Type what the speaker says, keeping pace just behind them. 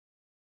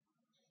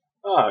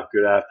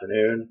Good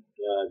afternoon.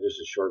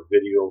 Just a short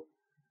video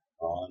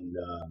on.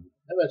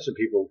 I've had some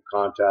people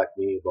contact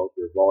me about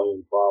their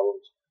volume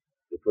problems.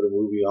 They put a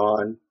movie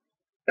on,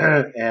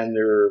 and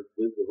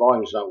the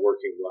volume's not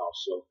working well.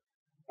 So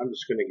I'm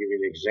just going to give you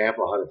an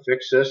example how to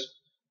fix this.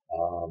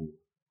 Um,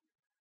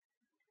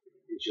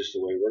 it's just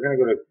the way we're going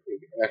to go to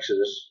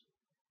Exodus.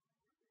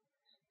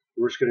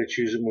 We're just going to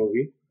choose a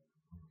movie.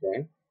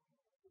 Okay,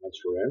 once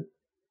we're in,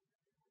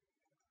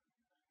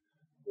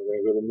 we're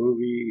going to go to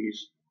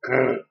movies.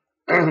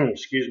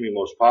 Excuse me,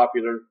 most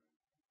popular.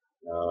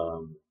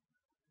 Um,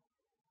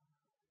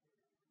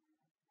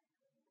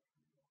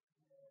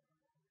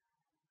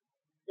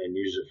 and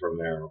use it from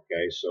there.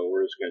 Okay, so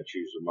we're just going to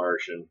choose the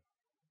Martian.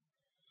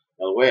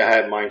 Now, the way I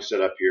had mine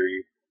set up here,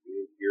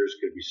 yours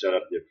could be set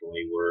up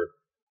differently, where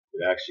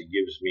it actually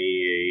gives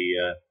me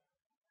a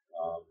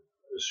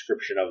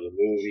description of the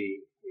movie,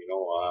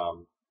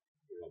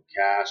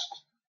 cast,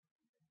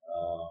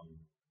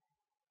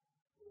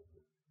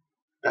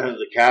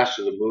 the cast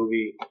of the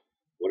movie,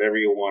 whatever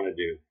you want to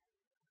do.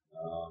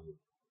 Um,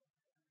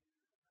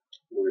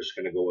 we're just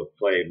going to go with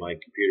play. My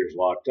computer's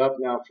locked up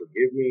now.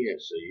 Forgive me.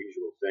 It's the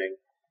usual thing.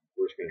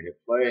 We're just going to hit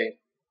play.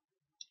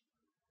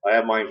 I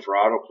have mine for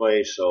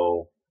autoplay,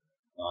 so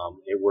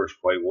it works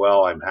quite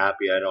well. I'm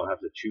happy. I don't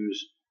have to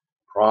choose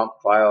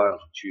prompt file. I don't have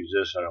to choose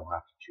this. I don't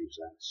have to choose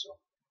that. So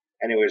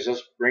anyways,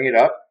 let's bring it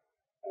up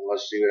and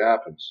let's see what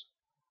happens.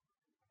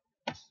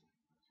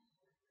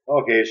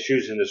 Okay, it's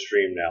choosing the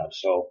stream now.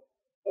 So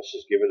let's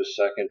just give it a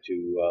second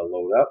to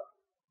load up.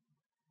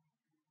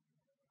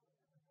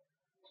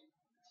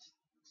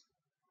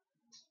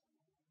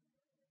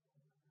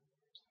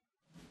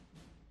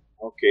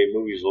 Okay,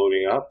 movie's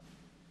loading up.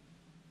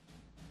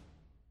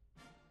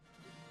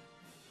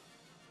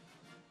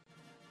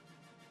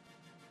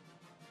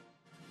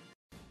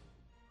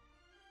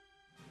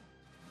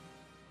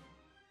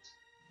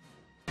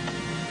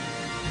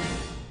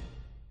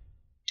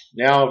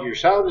 Now, if your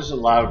sound isn't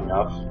loud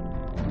enough,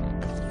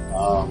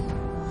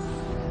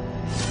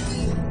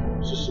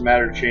 it's just a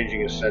matter of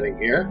changing a setting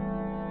here.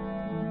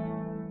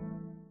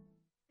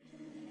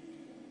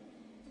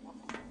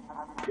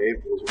 Okay,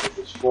 if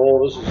it's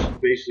full, this is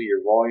basically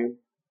your volume.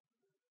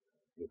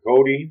 The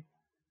Kodi,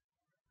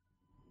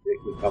 it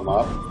can come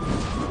up.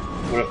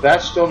 But if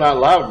that's still not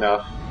loud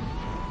enough,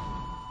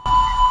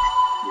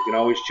 you can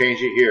always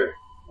change it here.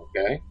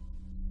 Okay?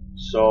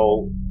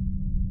 So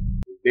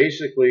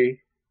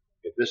basically,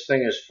 if this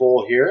thing is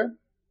full here,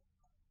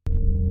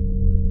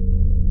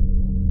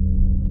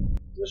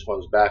 this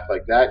one's back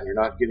like that, and you're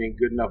not getting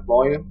good enough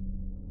volume,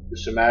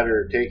 it's a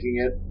matter of taking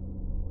it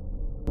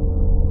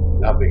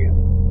and upping it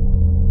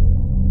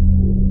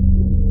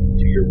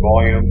to your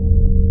volume,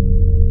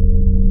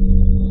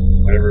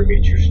 whatever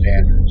meets your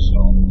standards.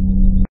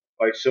 So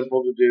quite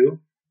simple to do.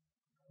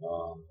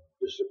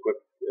 Just a quick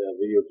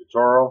video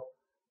tutorial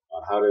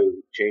on how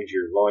to change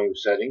your volume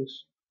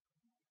settings.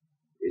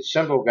 It's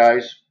simple,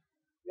 guys.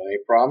 If you have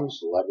any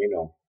problems, let me know.